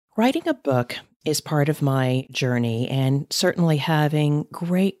Writing a book is part of my journey, and certainly having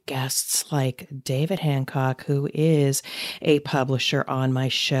great guests like David Hancock, who is a publisher on my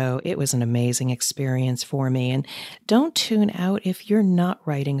show. It was an amazing experience for me. And don't tune out if you're not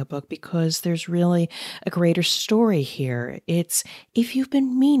writing a book, because there's really a greater story here. It's if you've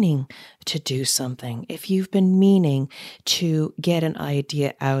been meaning to do something, if you've been meaning to get an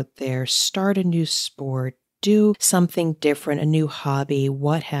idea out there, start a new sport, do something different, a new hobby,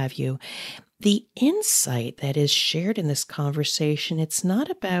 what have you. The insight that is shared in this conversation, it's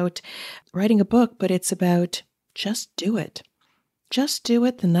not about writing a book, but it's about just do it. Just do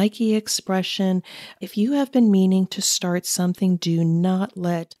it. The Nike expression. If you have been meaning to start something, do not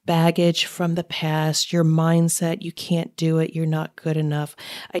let baggage from the past, your mindset, you can't do it, you're not good enough.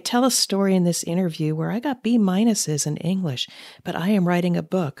 I tell a story in this interview where I got B- in English, but I am writing a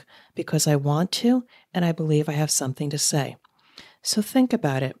book because I want to, and I believe I have something to say. So think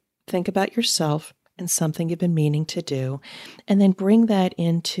about it. Think about yourself and something you've been meaning to do, and then bring that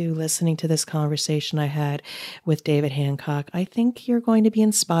into listening to this conversation I had with David Hancock. I think you're going to be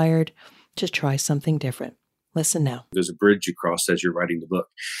inspired to try something different. Listen now. There's a bridge you cross as you're writing the book.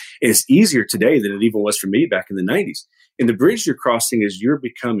 And it's easier today than it even was for me back in the 90s. And the bridge you're crossing is you're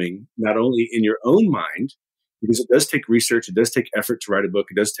becoming, not only in your own mind, because it does take research, it does take effort to write a book,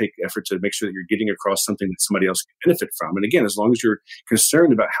 it does take effort to make sure that you're getting across something that somebody else can benefit from. And again, as long as you're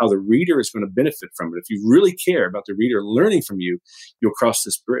concerned about how the reader is going to benefit from it, if you really care about the reader learning from you, you'll cross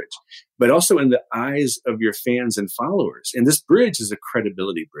this bridge. But also in the eyes of your fans and followers. And this bridge is a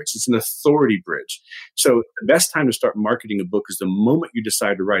credibility bridge. It's an authority bridge. So the best time to start marketing a book is the moment you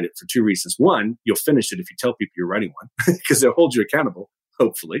decide to write it, for two reasons. One, you'll finish it if you tell people you're writing one, because they'll hold you accountable,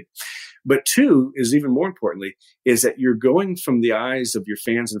 hopefully. But two is even more importantly, is that you're going from the eyes of your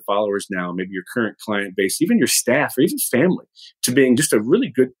fans and followers now, maybe your current client base, even your staff or even family, to being just a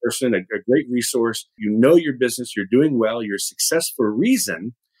really good person, a great resource. You know your business, you're doing well, you're a success for a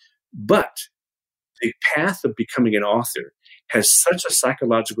reason. But the path of becoming an author has such a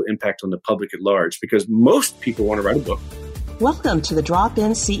psychological impact on the public at large, because most people want to write a book. Welcome to the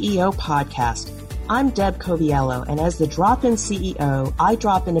Drop-In CEO podcast. I'm Deb Coviello, and as the Drop-In CEO, I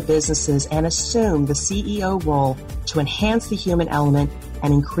drop into businesses and assume the CEO role to enhance the human element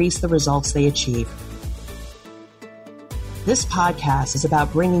and increase the results they achieve. This podcast is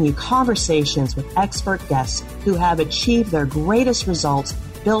about bringing you conversations with expert guests who have achieved their greatest results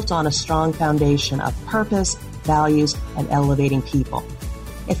built on a strong foundation of purpose, values, and elevating people.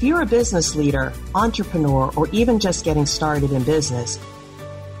 If you're a business leader, entrepreneur, or even just getting started in business,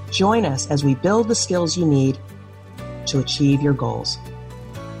 join us as we build the skills you need to achieve your goals.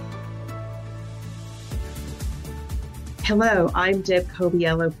 Hello, I'm Deb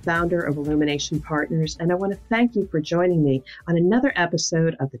Coviello, founder of Illumination Partners, and I want to thank you for joining me on another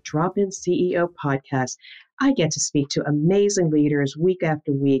episode of the Drop-In CEO podcast. I get to speak to amazing leaders week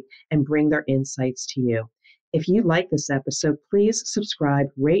after week and bring their insights to you. If you like this episode, please subscribe,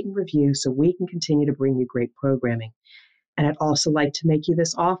 rate, and review so we can continue to bring you great programming. And I'd also like to make you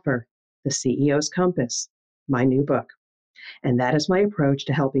this offer, The CEO's Compass, my new book. And that is my approach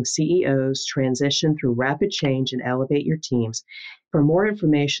to helping CEOs transition through rapid change and elevate your teams. For more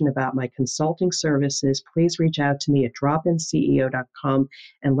information about my consulting services, please reach out to me at dropinceo.com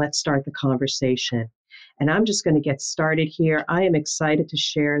and let's start the conversation. And I'm just going to get started here. I am excited to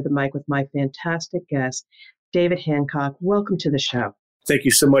share the mic with my fantastic guest, David Hancock. Welcome to the show. Thank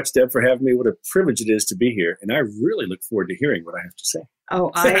you so much, Deb, for having me. What a privilege it is to be here. And I really look forward to hearing what I have to say.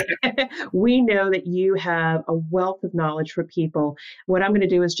 We know that you have a wealth of knowledge for people. What I'm going to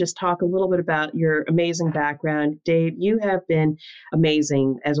do is just talk a little bit about your amazing background. Dave, you have been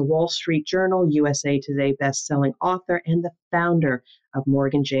amazing as a Wall Street Journal, USA Today best-selling author, and the founder of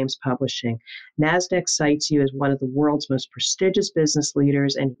Morgan James Publishing. NASDAQ cites you as one of the world's most prestigious business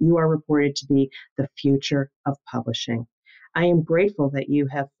leaders, and you are reported to be the future of publishing. I am grateful that you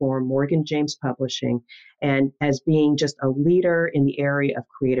have formed Morgan James Publishing, and as being just a leader in the area of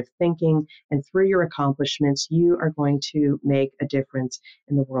creative thinking, and through your accomplishments, you are going to make a difference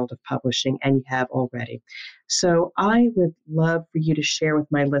in the world of publishing, and you have already. So I would love for you to share with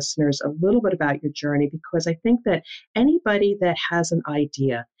my listeners a little bit about your journey, because I think that anybody that has an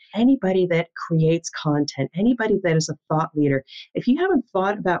idea, anybody that creates content, anybody that is a thought leader, if you haven't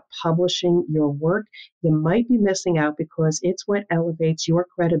thought about publishing your work, you might be missing out, because it's what elevates your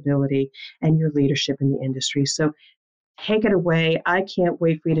credibility and your leadership in the industry. So take it away. I can't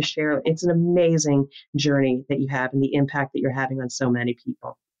wait for you to share. It's an amazing journey that you have and the impact that you're having on so many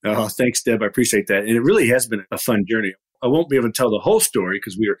people. Oh, thanks, Deb. I appreciate that. And it really has been a fun journey. I won't be able to tell the whole story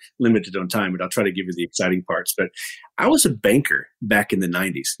because we are limited on time, but I'll try to give you the exciting parts. But I was a banker back in the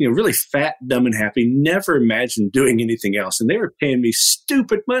 90s, really fat, dumb, and happy, never imagined doing anything else. And they were paying me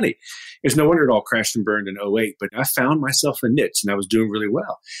stupid money. It's no wonder it all crashed and burned in '08, but I found myself a niche and I was doing really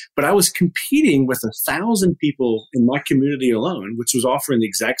well. But I was competing with 1,000 people in my community alone, which was offering the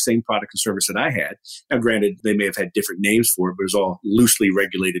exact same product and service that I had. Now, granted, they may have had different names for it, but it was all loosely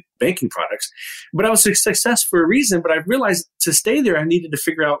regulated banking products. But I was a success for a reason, but I realized to stay there, I needed to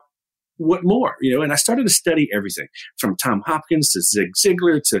figure out what more, and I started to study everything from Tom Hopkins to Zig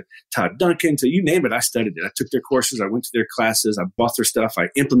Ziglar to Todd Duncan to you name it. I studied it. I took their courses. I went to their classes. I bought their stuff. I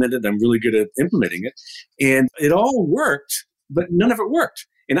implemented. I'm really good at implementing it. And it all worked, but none of it worked.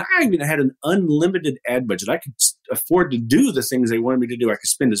 And I even had an unlimited ad budget. I could afford to do the things they wanted me to do. I could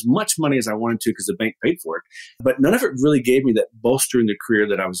spend as much money as I wanted to because the bank paid for it. But none of it really gave me that bolster in the career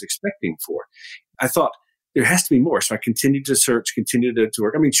that I was expecting for. I thought, there has to be more. So I continued to search, continued to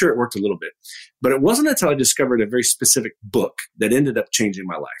work. I mean, sure, it worked a little bit, but it wasn't until I discovered a very specific book that ended up changing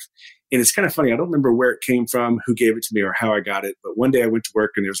my life. And it's kind of funny. I don't remember where it came from, who gave it to me, or how I got it. But one day I went to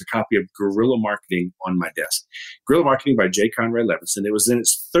work and there was a copy of Guerrilla Marketing on my desk. Guerrilla Marketing by J. Conrad Levinson. It was in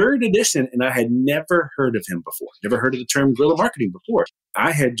its 3rd edition, and I had never heard of him before. Never heard of the term guerrilla marketing before.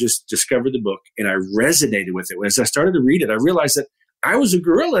 I had just discovered the book, and I resonated with it. As I started to read it, I realized that I was a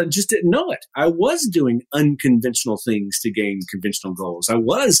guerrilla and just didn't know it. I was doing unconventional things to gain conventional goals. I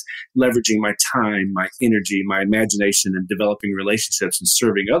was leveraging my time, my energy, my imagination, and developing relationships and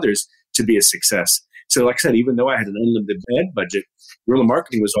serving others to be a success. So like I said, even though I had an unlimited ad budget, guerrilla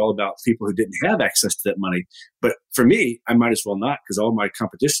marketing was all about people who didn't have access to that money. But for me, I might as well not, because all my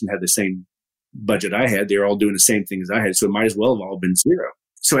competition had the same budget I had. They were all doing the same things I had. So it might as well have all been zero.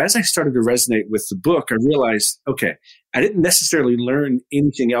 So as I started to resonate with the book, I realized, okay, I didn't necessarily learn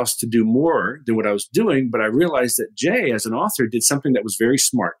anything else to do more than what I was doing, but I realized that Jay, as an author, did something that was very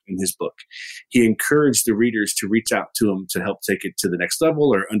smart in his book. He encouraged the readers to reach out to him to help take it to the next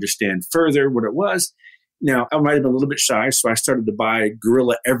level or understand further what it was. Now, I might have been a little bit shy, so I started to buy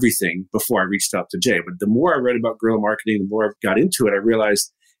Guerrilla everything before I reached out to Jay. But the more I read about guerrilla marketing, the more I got into it, I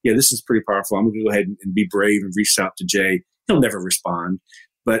realized, yeah, this is pretty powerful. I'm going to go ahead and be brave and reach out to Jay. He'll never respond.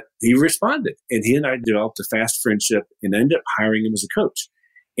 But he responded, and he and I developed a fast friendship and ended up hiring him as a coach.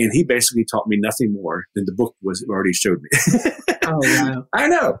 And he basically taught me nothing more than the book was already showed me. Oh, wow. I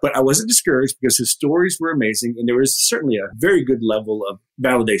know, but I wasn't discouraged because his stories were amazing. And there was certainly a very good level of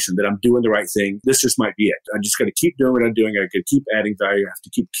validation that I'm doing the right thing. This just might be it. I just got to keep doing what I'm doing. I got to keep adding value. I have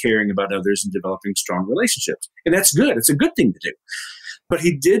to keep caring about others and developing strong relationships. And that's good. It's a good thing to do. But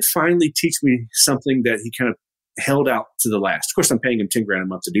he did finally teach me something that he kind of held out to the last. Of course, I'm paying him $10,000 a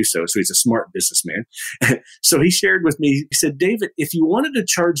month to do so. So he's a smart businessman. So he shared with me, he said, David, if you wanted to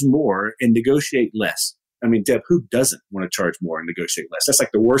charge more and negotiate less, I mean, Deb, who doesn't want to charge more and negotiate less? That's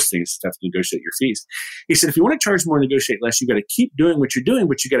like the worst thing is to have to negotiate your fees. He said, if you want to charge more and negotiate less, you got to keep doing what you're doing,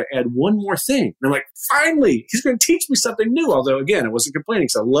 but you got to add one more thing. And I'm like, finally, he's going to teach me something new. Although, again, I wasn't complaining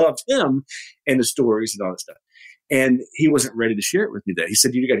because I loved him and the stories and all that stuff. And he wasn't ready to share it with me then. He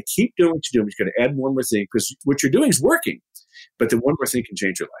said, you got to keep doing what you're doing. You got to add one more thing because what you're doing is working, but the one more thing can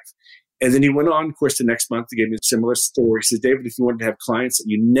change your life. And then he went on, of course, the next month, he gave me a similar story. He says, David, if you wanted to have clients that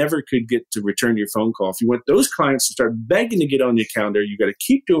you never could get to return your phone call, if you want those clients to start begging to get on your calendar, you got to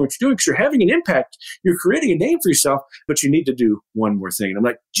keep doing what you're doing because you're having an impact. You're creating a name for yourself, but you need to do one more thing. And I'm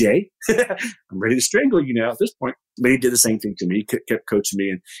like, Jay, I'm ready to strangle you now at this point. But he did the same thing to me. He kept coaching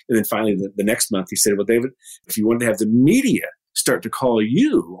me. And then finally, the next month, he said, well, David, if you wanted to have the media start to call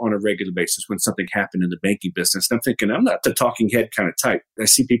you on a regular basis when something happened in the banking business. And I'm thinking, I'm not the talking head kind of type. I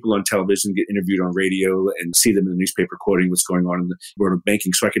see people on television get interviewed on radio and see them in the newspaper quoting what's going on in the world of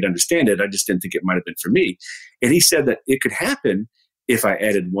banking. So I could understand it. I just didn't think it might have been for me. And he said that it could happen if I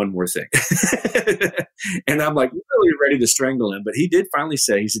added one more thing. And I'm like really ready to strangle him. But he did finally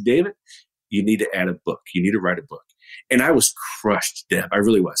say, he said, David, you need to add a book. You need to write a book. And I was crushed, Deb. I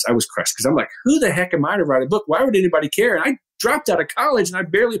really was. I was crushed because I'm like, who the heck am I to write a book? Why would anybody care? And I dropped out of college and I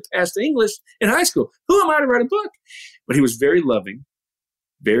barely passed English in high school. Who am I to write a book? But he was very loving,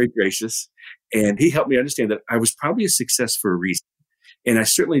 very gracious. And he helped me understand that I was probably a success for a reason. And I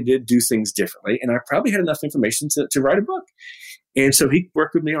certainly did do things differently. And I probably had enough information to write a book. And so he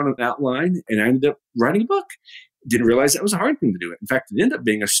worked with me on an outline and I ended up writing a book. Didn't realize that was a hard thing to do. In fact, it ended up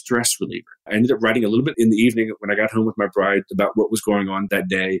being a stress reliever. I ended up writing a little bit in the evening when I got home with my bride about what was going on that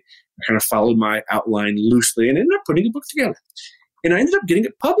day. I kind of followed my outline loosely and ended up putting a book together. And I ended up getting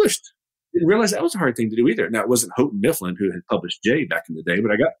it published. Didn't realize that was a hard thing to do either. Now, it wasn't Houghton Mifflin who had published Jay back in the day,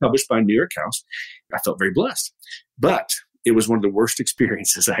 but I got published by New York House. I felt very blessed. But it was one of the worst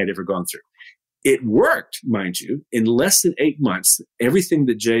experiences I had ever gone through. It worked, mind you. In less than 8 months, everything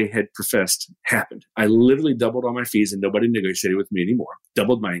that Jay had professed happened. I literally doubled all my fees and nobody negotiated with me anymore.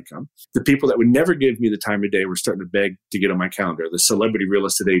 Doubled my income. The people that would never give me the time of day were starting to beg to get on my calendar. The celebrity real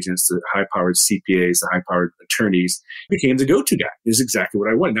estate agents, the high-powered CPAs, the high-powered attorneys became the go-to guy. It is exactly what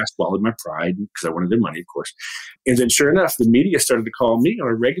I wanted. And I swallowed my pride because I wanted their money, of course. And then sure enough, the media started to call me on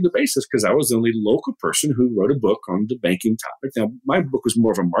a regular basis because I was the only local person who wrote a book on the banking topic. Now, my book was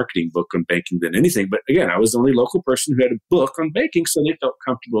more of a marketing book on banking than anything. But again, I was the only local person who had a book on banking, so they felt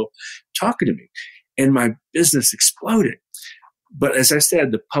comfortable talking to me. And my business exploded. But as I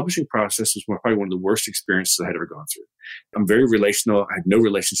said, the publishing process was probably one of the worst experiences I had ever gone through. I'm very relational. I had no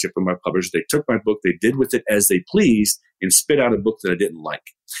relationship with my publisher. They took my book, they did with it as they pleased, and spit out a book that I didn't like.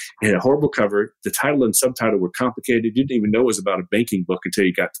 It had a horrible cover. The title and subtitle were complicated. You didn't even know it was about a banking book until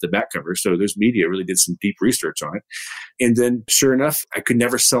you got to the back cover. So those media really did some deep research on it. And then sure enough, I could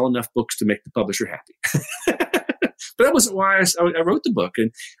never sell enough books to make the publisher happy. But that wasn't why I wrote the book.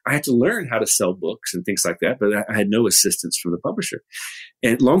 And I had to learn how to sell books and things like that. But I had no assistance from the publisher.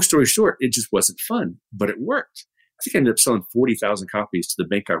 And long story short, it just wasn't fun, but it worked. I think I ended up selling 40,000 copies to the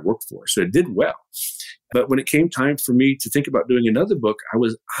bank I worked for. So it did well. But when it came time for me to think about doing another book, I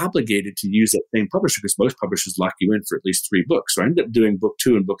was obligated to use that same publisher because most publishers lock you in for at least 3 books. So I ended up doing book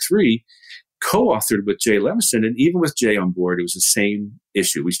 2 and book 3, co-authored with Jay Levinson. And even with Jay on board, it was the same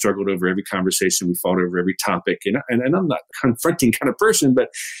issue. We struggled over every conversation. We fought over every topic. And I'm not a confronting kind of person, but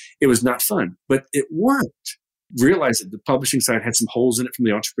it was not fun. But it worked. Realized that the publishing side had some holes in it from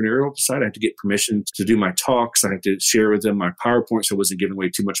the entrepreneurial side. I had to get permission to do my talks. I had to share with them my PowerPoint so I wasn't giving away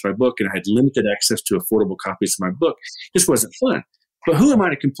too much of my book. And I had limited access to affordable copies of my book. This wasn't fun. But who am I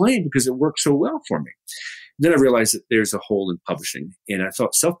to complain because it worked so well for me? Then I realized that there's a hole in publishing. And I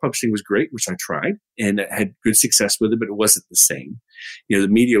thought self-publishing was great, which I tried, and I had good success with it, but it wasn't the same. You know,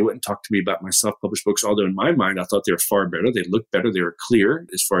 the media wouldn't talk to me about my self-published books, although in my mind, I thought they were far better. They looked better. They were clear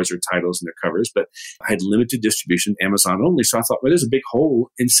as far as their titles and their covers, but I had limited distribution, Amazon only. So I thought, well, there's a big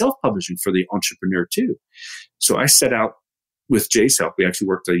hole in self-publishing for the entrepreneur too. So I set out with Jay's help. We actually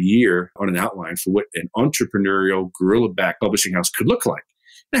worked a year on an outline for what an entrepreneurial guerrilla-backed publishing house could look like.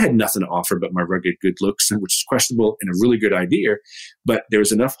 I had nothing to offer but my rugged good looks, which is questionable and a really good idea. But there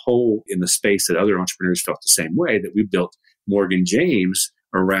was enough hole in the space that other entrepreneurs felt the same way that we built Morgan James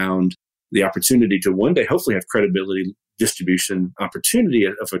around the opportunity to one day hopefully have credibility, distribution opportunity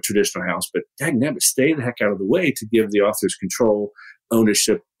of a traditional house, but dagnabbit, stay the heck out of the way to give the authors control,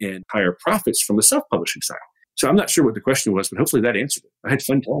 ownership, and higher profits from the self-publishing side. So I'm not sure what the question was, but hopefully that answered it. I had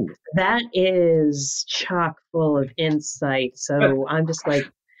fun telling it. That is chock full of insight. So I'm just like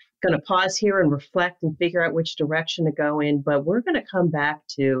going to pause here and reflect and figure out which direction to go in. But we're going to come back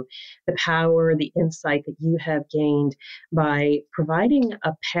to the power, the insight that you have gained by providing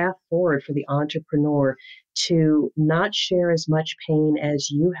a path forward for the entrepreneur to not share as much pain as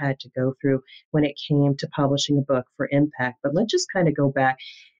you had to go through when it came to publishing a book for impact. But let's just kind of go back.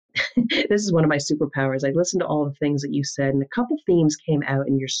 This is one of my superpowers. I listened to all the things that you said, and a couple themes came out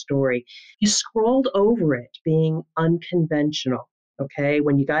in your story. You scrolled over it being unconventional. Okay,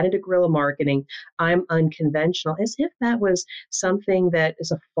 when you got into guerrilla marketing, I'm unconventional, as if that was something that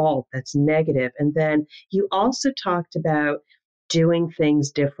is a fault, that's negative. And then you also talked about doing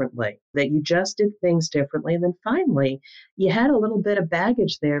things differently, that you just did things differently. And then finally, you had a little bit of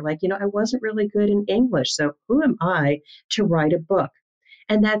baggage there, like, I wasn't really good in English, so who am I to write a book?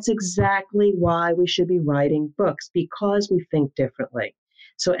 And that's exactly why we should be writing books, because we think differently.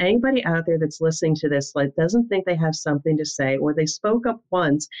 So anybody out there that's listening to this, like, doesn't think they have something to say, or they spoke up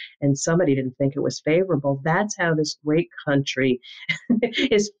once and somebody didn't think it was favorable, that's how this great country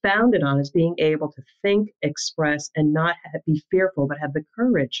is founded on, is being able to think, express, and not be fearful, but have the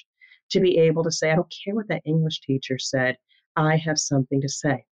courage to be able to say, I don't care what that English teacher said, I have something to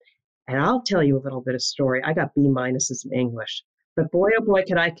say. And I'll tell you a little bit of story. I got B minuses in English. But boy, oh boy,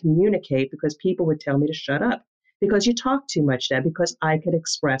 could I communicate, because people would tell me to shut up because you talk too much, Dad, because I could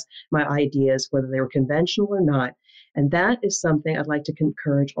express my ideas, whether they were conventional or not. And that is something I'd like to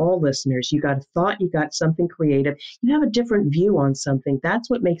encourage all listeners. You got a thought, you got something creative, you have a different view on something. That's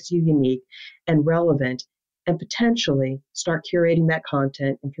what makes you unique and relevant, and potentially start curating that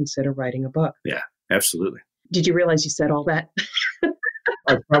content and consider writing a book. Yeah, absolutely. Did you realize you said all that?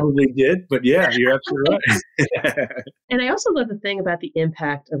 I probably did, but yeah, you're absolutely right. And I also love the thing about the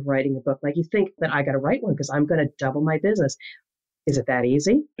impact of writing a book. Like, you think that I got to write one because I'm going to double my business. Is it that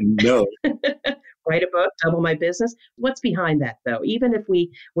easy? No. Write a book, double my business. What's behind that, though? Even if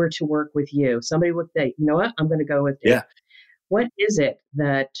we were to work with you, somebody would say, you know what, I'm going to go with you. Yeah. What is it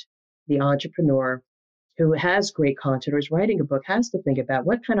that the entrepreneur who has great content or is writing a book has to think about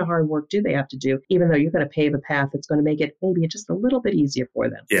what kind of hard work do they have to do, even though you're going to pave a path that's going to make it maybe just a little bit easier for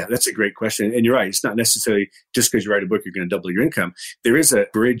them. Yeah, that's a great question. And you're right. It's not necessarily just because you write a book, you're going to double your income. There is a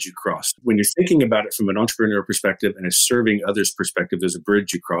bridge you cross. When you're thinking about it from an entrepreneur perspective and a serving others perspective, there's a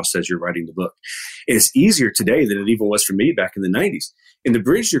bridge you cross as you're writing the book. And it's easier today than it even was for me back in the 90s. And the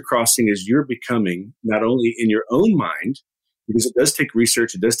bridge you're crossing is you're becoming not only in your own mind, because it does take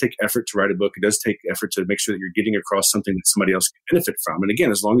research, it does take effort to write a book, it does take effort to make sure that you're getting across something that somebody else can benefit from. And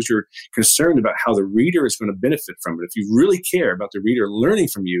again, as long as you're concerned about how the reader is going to benefit from it, if you really care about the reader learning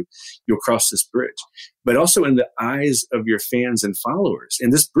from you, you'll cross this bridge. But also in the eyes of your fans and followers.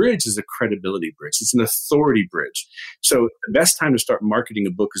 And this bridge is a credibility bridge. It's an authority bridge. So the best time to start marketing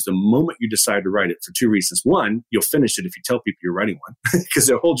a book is the moment you decide to write it for two reasons. One, you'll finish it if you tell people you're writing one, because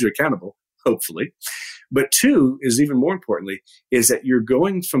they'll hold you accountable, hopefully. But two is even more importantly, is that you're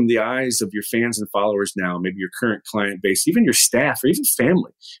going from the eyes of your fans and followers now, maybe your current client base, even your staff or even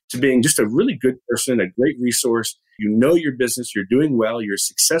family, to being just a really good person, a great resource. You know your business, you're doing well, you're a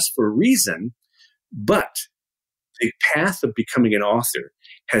success for a reason, but the path of becoming an author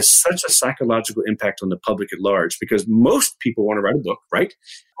has such a psychological impact on the public at large because most people want to write a book, right?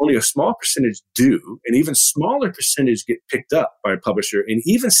 Only a small percentage do, and even smaller percentage get picked up by a publisher. And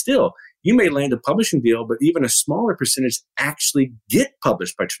even still, you may land a publishing deal, but even a smaller percentage actually get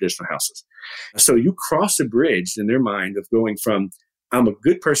published by traditional houses. So you cross a bridge in their mind of going from, I'm a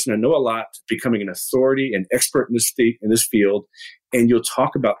good person, I know a lot, becoming an authority, an expert in this field. And you'll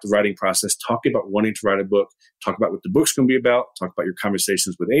talk about the writing process, talk about wanting to write a book, talk about what the book's going to be about, talk about your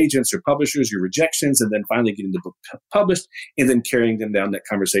conversations with agents or publishers, your rejections, and then finally getting the book published and then carrying them down that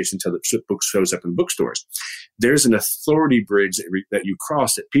conversation until the book shows up in bookstores. There's an authority bridge that you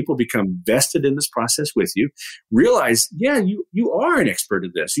cross that people become vested in this process with you, realize, yeah, you are an expert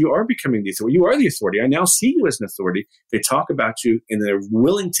at this. You are becoming the authority. You are the authority. I now see you as an authority. They talk about you and they're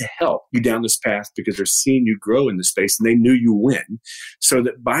willing to help you down this path because they're seeing you grow in this space and they knew you win. So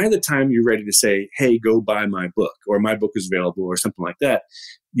that by the time you're ready to say, hey, go buy my book or my book is available or something like that,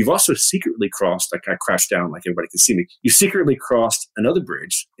 you've also secretly crossed, like I crashed down like everybody can see me, you secretly crossed another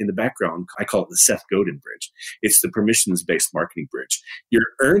bridge in the background. I call it the Seth Godin bridge. It's the permissions-based marketing bridge. You're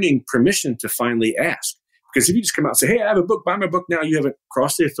earning permission to finally ask. Because if you just come out and say, hey, I have a book, buy my book now, you haven't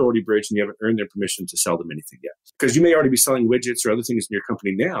crossed the authority bridge and you haven't earned their permission to sell them anything yet. Because you may already be selling widgets or other things in your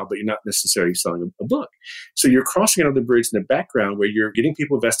company now, but you're not necessarily selling a book. So you're crossing another bridge in the background where you're getting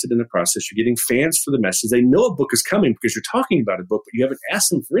people vested in the process. You're getting fans for the message. They know a book is coming because you're talking about a book, but you haven't asked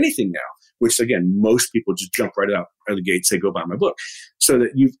them for anything now, which again, most people just jump right out of the gate, say, go buy my book. So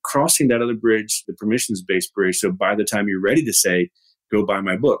that you're crossing that other bridge, the permissions-based bridge. So by the time you're ready to say, go buy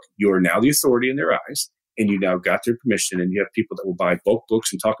my book, you're now the authority in their eyes. And you now got their permission and you have people that will buy bulk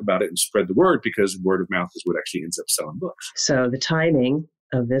books and talk about it and spread the word because word of mouth is what actually ends up selling books. So the timing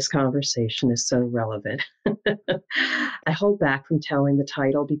of this conversation is so relevant. I hold back from telling the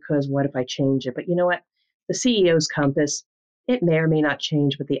title because what if I change it? But you know what? The CEO's compass, it may or may not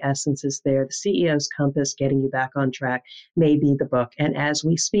change, but the essence is there. The CEO's compass getting you back on track may be the book. And as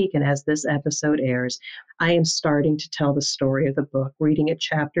we speak and as this episode airs, I am starting to tell the story of the book, reading it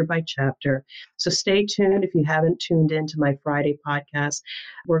chapter by chapter. So stay tuned. If you haven't tuned into my Friday podcast,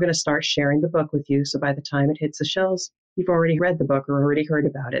 we're going to start sharing the book with you. So by the time it hits the shelves, you've already read the book or already heard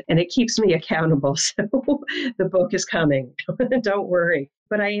about it. And it keeps me accountable. So the book is coming. Don't worry.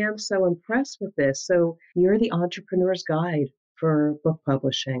 But I am so impressed with this. So you're the entrepreneur's guide for book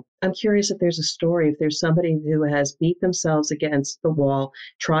publishing. I'm curious if there's a story, if there's somebody who has beat themselves against the wall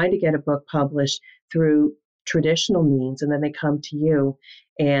trying to get a book published through traditional means, and then they come to you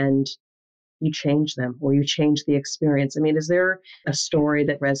and you change them or you change the experience. I mean, is there a story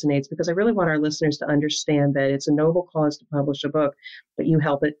that resonates? Because I really want our listeners to understand that it's a noble cause to publish a book, but you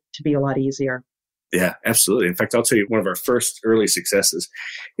help it to be a lot easier. Yeah, absolutely. In fact, I'll tell you one of our first early successes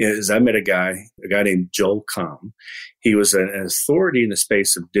is I met a guy named Joel Comm. He was an authority in the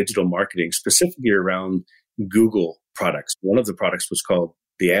space of digital marketing, specifically around Google products. One of the products was called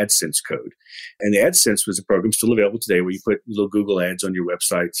the AdSense code. And the AdSense was a program still available today where you put little Google ads on your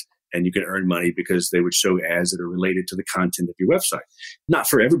websites and you can earn money because they would show ads that are related to the content of your website. Not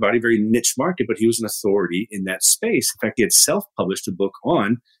for everybody, very niche market, but he was an authority in that space. In fact, he had self-published a book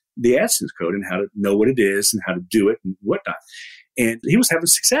on the AdSense code and how to know what it is and how to do it and whatnot. And he was having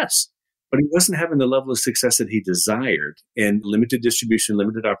success, but he wasn't having the level of success that he desired. And limited distribution,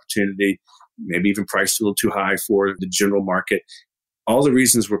 limited opportunity, maybe even priced a little too high for the general market. All the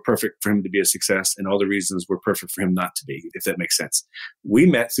reasons were perfect for him to be a success, and all the reasons were perfect for him not to be, if that makes sense. We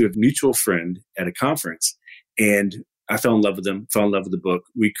met through a mutual friend at a conference, and I fell in love with them, fell in love with the book.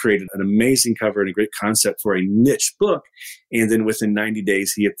 We created an amazing cover and a great concept for a niche book. And then within 90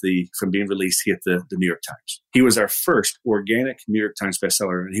 days, from being released, he hit the New York Times. He was our first organic New York Times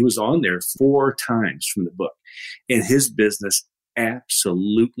bestseller, and he was on there 4 times from the book. And his business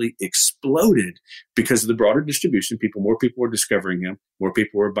absolutely exploded because of the broader distribution. More people were discovering him. More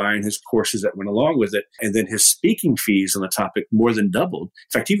people were buying his courses that went along with it. And then his speaking fees on the topic more than doubled.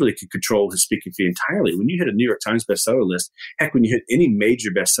 In fact, he really could control his speaking fee entirely. When you hit a New York Times bestseller list, heck, when you hit any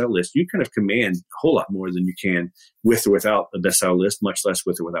major bestseller list, you kind of command a whole lot more than you can with or without a bestseller list, much less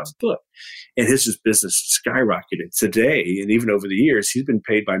with or without a book. And his business skyrocketed. Today, and even over the years, he's been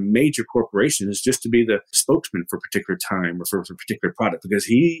paid by major corporations just to be the spokesman for a particular time or for a particular product, because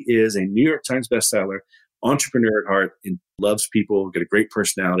he is a New York Times bestseller, entrepreneur at heart, and loves people, got a great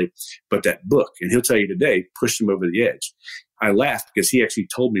personality. But that book, and he'll tell you today, pushed him over the edge. I laughed because he actually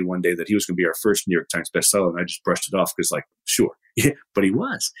told me one day that he was going to be our first New York Times bestseller, and I just brushed it off because, sure. But he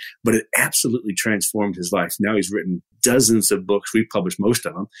was. But it absolutely transformed his life. Now he's written dozens of books. We've published most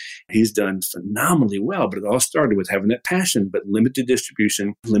of them. He's done phenomenally well, but it all started with having that passion, but limited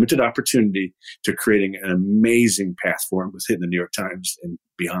distribution, limited opportunity, to creating an amazing path for him with hitting the New York Times and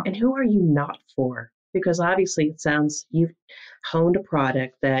beyond. And who are you not for? Because obviously it sounds you've honed a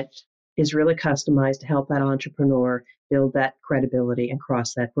product that is really customized to help that entrepreneur build that credibility and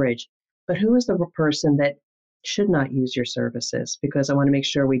cross that bridge. But who is the person that should not use your services? Because I want to make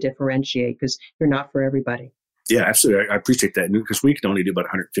sure we differentiate, because you're not for everybody. Yeah, absolutely. I appreciate that, because we can only do about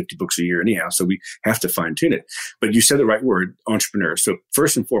 150 books a year anyhow, so we have to fine tune it. But you said the right word, entrepreneur. So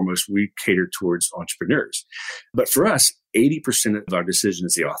first and foremost, we cater towards entrepreneurs. But for us, 80% of our decision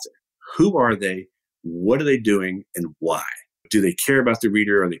is the author. Who are they? What are they doing, and why? Do they care about the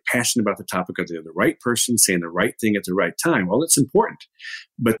reader? Are they passionate about the topic? Are they the right person saying the right thing at the right time? Well, it's important.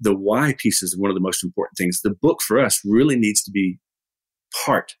 But the why piece is one of the most important things. The book for us really needs to be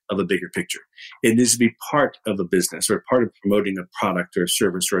part of a bigger picture. It needs to be part of a business, or part of promoting a product or a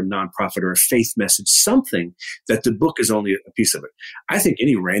service or a nonprofit or a faith message, something that the book is only a piece of it. I think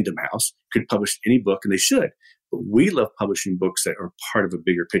any random house could publish any book, and they should. But we love publishing books that are part of a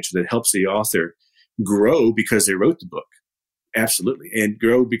bigger picture that helps the author grow because they wrote the book. Absolutely. And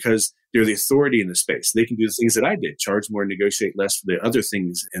grow because they're the authority in the space. They can do the things that I did, charge more, negotiate less for the other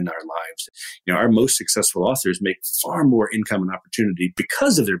things in our lives. Our most successful authors make far more income and opportunity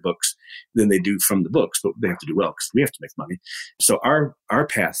because of their books than they do from the books, but they have to do well because we have to make money. So our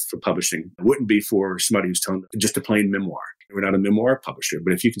path for publishing wouldn't be for somebody who's telling just a plain memoir. We're not a memoir publisher,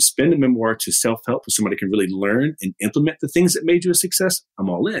 but if you can spend a memoir to self-help, so somebody can really learn and implement the things that made you a success, I'm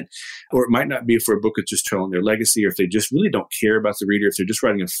all in. Or it might not be for a book that's just telling their legacy, or if they just really don't care about the reader, if they're just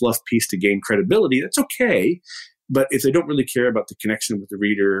writing a fluff piece to gain credibility, that's okay. But if they don't really care about the connection with the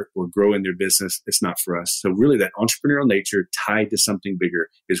reader or grow in their business, it's not for us. So really that entrepreneurial nature tied to something bigger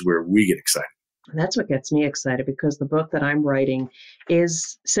is where we get excited. That's what gets me excited, because the book that I'm writing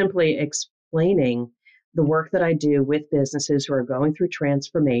is simply explaining the work that I do with businesses who are going through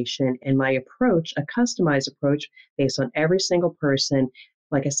transformation, and my approach, a customized approach based on every single person.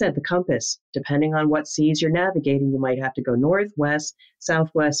 Like I said, the compass, depending on what seas you're navigating, you might have to go north, west,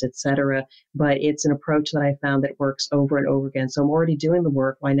 southwest, etc. But it's an approach that I found that works over and over again. So I'm already doing the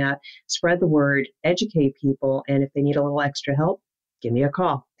work. Why not spread the word, educate people, and if they need a little extra help, give me a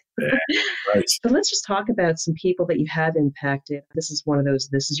call. Yeah, right. But let's just talk about some people that you have impacted. This is one of those,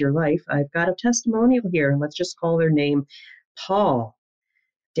 this is your life. I've got a testimonial here, and let's just call their name Paul.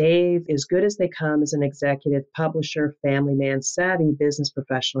 Dave, as good as they come as an executive, publisher, family man, savvy business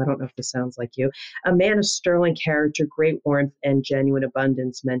professional. I don't know if this sounds like you. A man of sterling character, great warmth, and genuine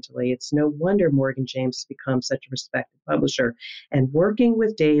abundance mentally. It's no wonder Morgan James has become such a respected publisher. And working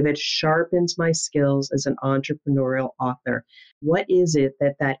with David sharpens my skills as an entrepreneurial author. What is it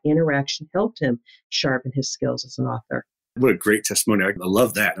that interaction helped him sharpen his skills as an author? What a great testimony. I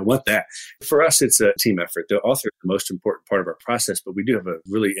love that. I want that. For us, it's a team effort. The author is the most important part of our process, but we do have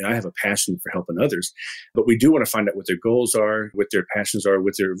and I have a passion for helping others, but we do want to find out what their goals are, what their passions are,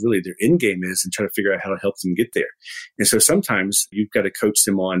 what their end game is, and try to figure out how to help them get there. And so sometimes you've got to coach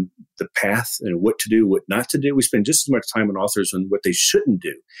them on the path and what to do, what not to do. We spend just as much time on authors on what they shouldn't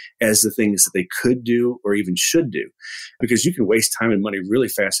do as the things that they could do or even should do, because you can waste time and money really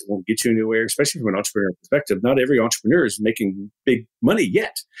fast. It won't get you anywhere, especially from an entrepreneurial perspective. Not every entrepreneur is making big money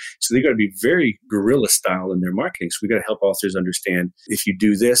yet. So they got to be very guerrilla style in their marketing. So we got to help authors understand, if you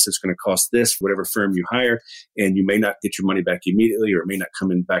do this, it's going to cost this, whatever firm you hire, and you may not get your money back immediately, or it may not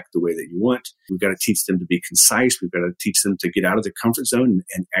come in back the way that you want. We've got to teach them to be concise. We've got to teach them to get out of their comfort zone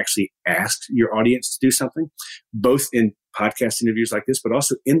and actually ask your audience to do something, both in podcast interviews like this, but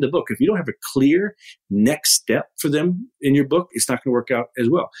also in the book. If you don't have a clear next step for them in your book, it's not going to work out as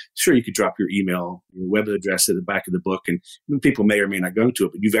well. Sure, you could drop your email, your web address at the back of the book, and people may or may not go to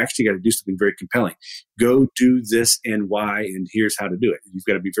it, but you've actually got to do something very compelling. Go do this and why, and here's how to do it. You've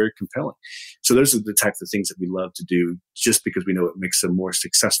got to be very compelling. So those are the types of things that we love to do just because we know it makes a more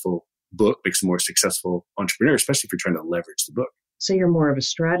successful book, makes a more successful entrepreneur, especially if you're trying to leverage the book. So you're more of a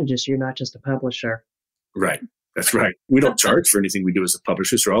strategist. You're not just a publisher. Right. That's right. We don't charge for anything we do as a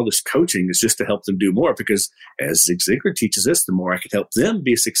publisher. So all this coaching is just to help them do more because as Zig Ziglar teaches us, the more I can help them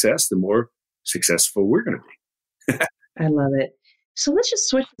be a success, the more successful we're going to be. I love it. So let's just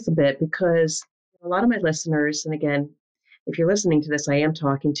switch this a bit because a lot of my listeners, and again, if you're listening to this, I am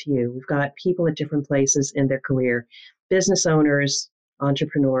talking to you. We've got people at different places in their career, business owners,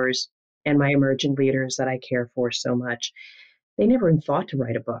 entrepreneurs, and my emerging leaders that I care for so much. They never even thought to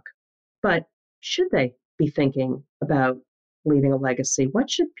write a book, but should they be thinking about leaving a legacy?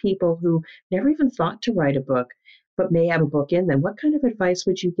 What should people who never even thought to write a book, but may have a book in them, what kind of advice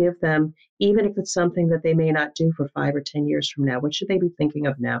would you give them, even if it's something that they may not do for 5 or 10 years from now? What should they be thinking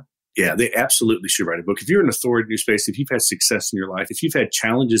of now? Yeah, they absolutely should write a book. If you're an authority in your space, if you've had success in your life, if you've had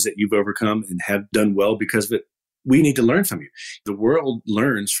challenges that you've overcome and have done well because of it, we need to learn from you. The world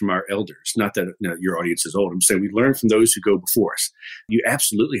learns from our elders. Not that your audience is old. I'm saying we learn from those who go before us. You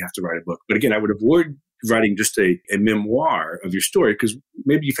absolutely have to write a book. But again, I would avoid writing just a memoir of your story because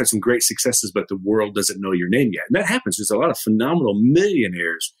maybe you've had some great successes, but the world doesn't know your name yet. And that happens. There's a lot of phenomenal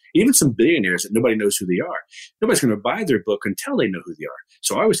millionaires, even some billionaires that nobody knows who they are. Nobody's going to buy their book until they know who they are.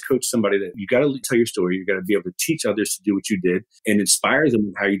 So I always coach somebody that you got to tell your story. You got to be able to teach others to do what you did and inspire them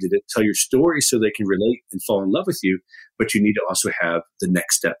in how you did it. Tell your story so they can relate and fall in love with you. But you need to also have the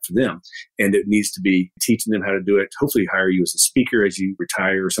next step for them. And it needs to be teaching them how to do it. Hopefully hire you as a speaker as you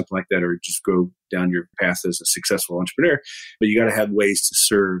retire or something like that, or just go down your path as a successful entrepreneur. But you got to have ways to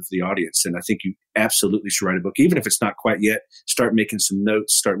serve the audience. And I think you absolutely should write a book. Even if it's not quite yet, start making some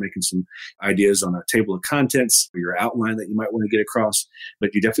notes, start making some ideas on a table of contents or your outline that you might want to get across.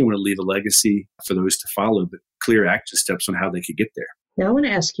 But you definitely want to leave a legacy for those to follow, but clear action steps on how they could get there. Now, I want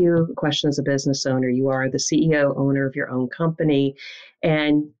to ask you a question as a business owner. You are the CEO, owner of your own company,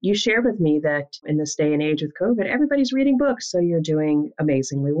 and you shared with me that in this day and age with COVID, everybody's reading books, so you're doing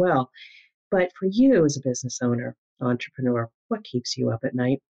amazingly well. But for you as a business owner, entrepreneur, what keeps you up at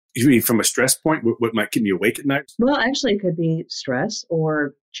night? You mean from a stress point, what might keep you awake at night? Well, actually, it could be stress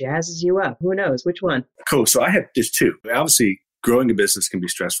or jazzes you up. Who knows? Which one? Cool. So I have just two. Obviously, growing a business can be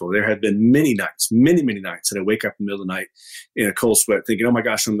stressful. There have been many nights that I wake up in the middle of the night in a cold sweat thinking, oh my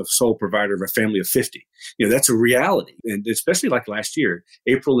gosh, I'm the sole provider of a family of 50. That's a reality. And especially like last year,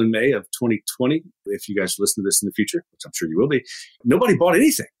 April and May of 2020, if you guys listen to this in the future, which I'm sure you will be, nobody bought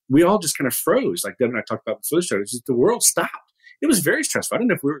anything. We all just kind of froze. Like Deb and I talked about before the show, it's just the world stopped. It was very stressful. I didn't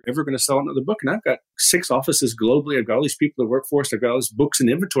know if we were ever going to sell another book. And I've got 6 offices globally. I've got all these people that work for us. I've got all these books in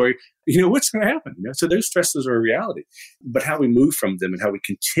inventory. What's going to happen? So those stresses are a reality. But how we move from them and how we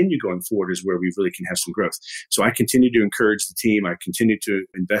continue going forward is where we really can have some growth. So I continue to encourage the team. I continue to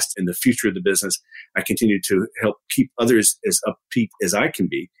invest in the future of the business. I continue to help keep others as upbeat as I can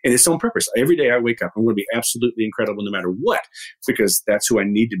be. And it's on purpose. Every day I wake up, I'm going to be absolutely incredible no matter what, because that's who I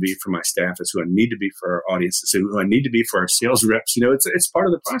need to be for my staff. That's who I need to be for our audience. It's who I need to be for our sales reps. It's part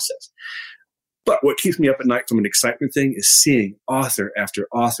of the process. But what keeps me up at night from an excitement thing is seeing author after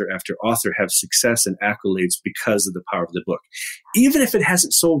author after author have success and accolades because of the power of the book. Even if it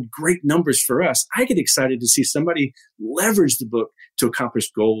hasn't sold great numbers for us, I get excited to see somebody leverage the book to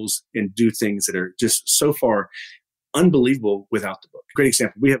accomplish goals and do things that are just so far unbelievable without the book. Great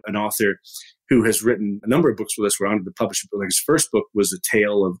example. We have an author who has written a number of books with us. We're honored to publish it. But his first book was a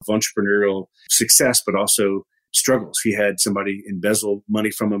tale of entrepreneurial success, but also struggles. He had somebody embezzle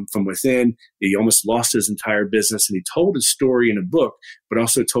money from him from within. He almost lost his entire business. And he told his story in a book, but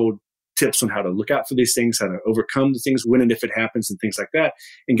also told tips on how to look out for these things, how to overcome the things when and if it happens and things like that,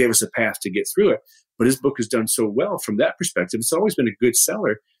 and gave us a path to get through it. But his book has done so well from that perspective. It's always been a good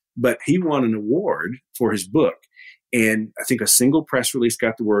seller, but he won an award for his book. And I think a single press release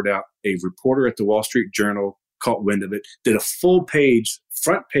got the word out. A reporter at the Wall Street Journal caught wind of it, did a full page,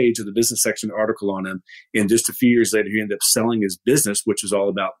 front page of the business section article on him. And just a few years later, he ended up selling his business, which is all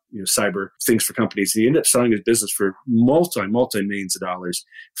about cyber things for companies. He ended up selling his business for multi-millions of dollars,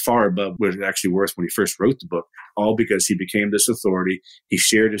 far above what it was actually worth when he first wrote the book, all because he became this authority. He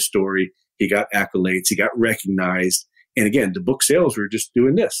shared his story. He got accolades. He got recognized. And again, the book sales were just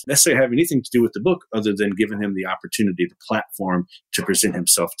doing this. Necessarily have anything to do with the book other than giving him the opportunity, the platform to present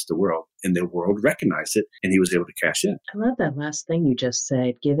himself to the world. And the world recognized it, and he was able to cash in. I love that last thing you just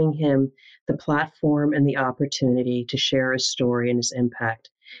said, giving him the platform and the opportunity to share his story and his impact.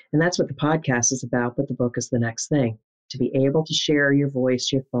 And that's what the podcast is about, but the book is the next thing. To be able to share your voice,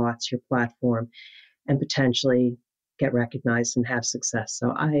 your thoughts, your platform, and potentially get recognized and have success.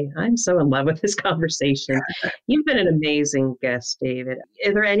 So I'm so in love with this conversation. You've been an amazing guest, David.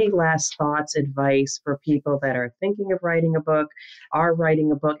 Are there any last thoughts, advice for people that are thinking of writing a book, are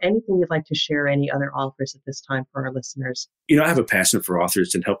writing a book, anything you'd like to share, any other authors at this time for our listeners? I have a passion for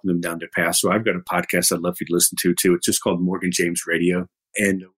authors and helping them down their path. So I've got a podcast I'd love for you to listen to too. It's just called Morgan James Radio.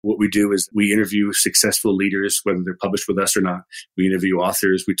 And what we do is we interview successful leaders, whether they're published with us or not. We interview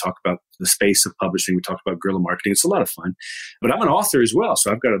authors. We talk about the space of publishing. We talk about guerrilla marketing. It's a lot of fun. But I'm an author as well. So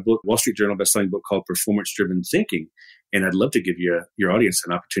I've got a book, Wall Street Journal bestselling book called Performance Driven Thinking. And I'd love to give your audience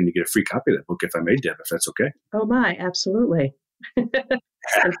an opportunity to get a free copy of that book if I may, Deb, if that's okay. Oh my, absolutely.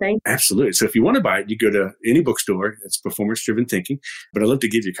 Absolutely. So if you want to buy it, you go to any bookstore. It's Performance Driven Thinking. But I'd love to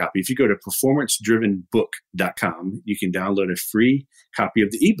give you a copy. If you go to performancedrivenbook.com, you can download a free copy of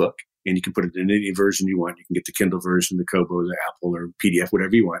the ebook, and you can put it in any version you want. You can get the Kindle version, the Kobo, the Apple, or PDF,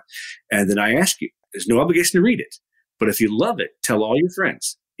 whatever you want. And then I ask you, there's no obligation to read it. But if you love it, tell all your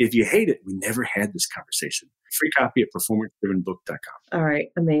friends. If you hate it, we never had this conversation. Free copy at performancedrivenbook.com. All right.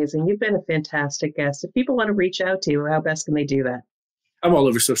 Amazing. You've been a fantastic guest. If people want to reach out to you, how best can they do that? I'm all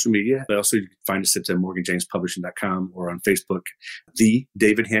over social media. But also, you can find us at morganjamespublishing.com or on Facebook, The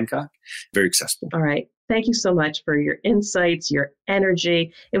David Hancock. Very accessible. All right. Thank you so much for your insights, your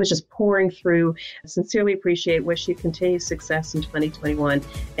energy. It was just pouring through. I sincerely appreciate. Wish you continued success in 2021.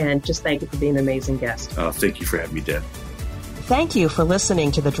 And just thank you for being an amazing guest. Thank you for having me, Deb. Thank you for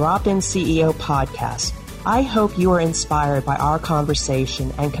listening to the Drop-In CEO podcast. I hope you are inspired by our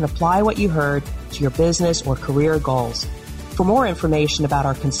conversation and can apply what you heard to your business or career goals. For more information about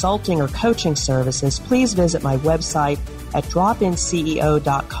our consulting or coaching services, please visit my website at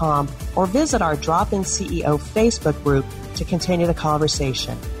dropinceo.com or visit our Drop-In CEO Facebook group to continue the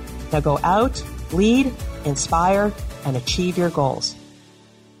conversation. Now go out, lead, inspire, and achieve your goals.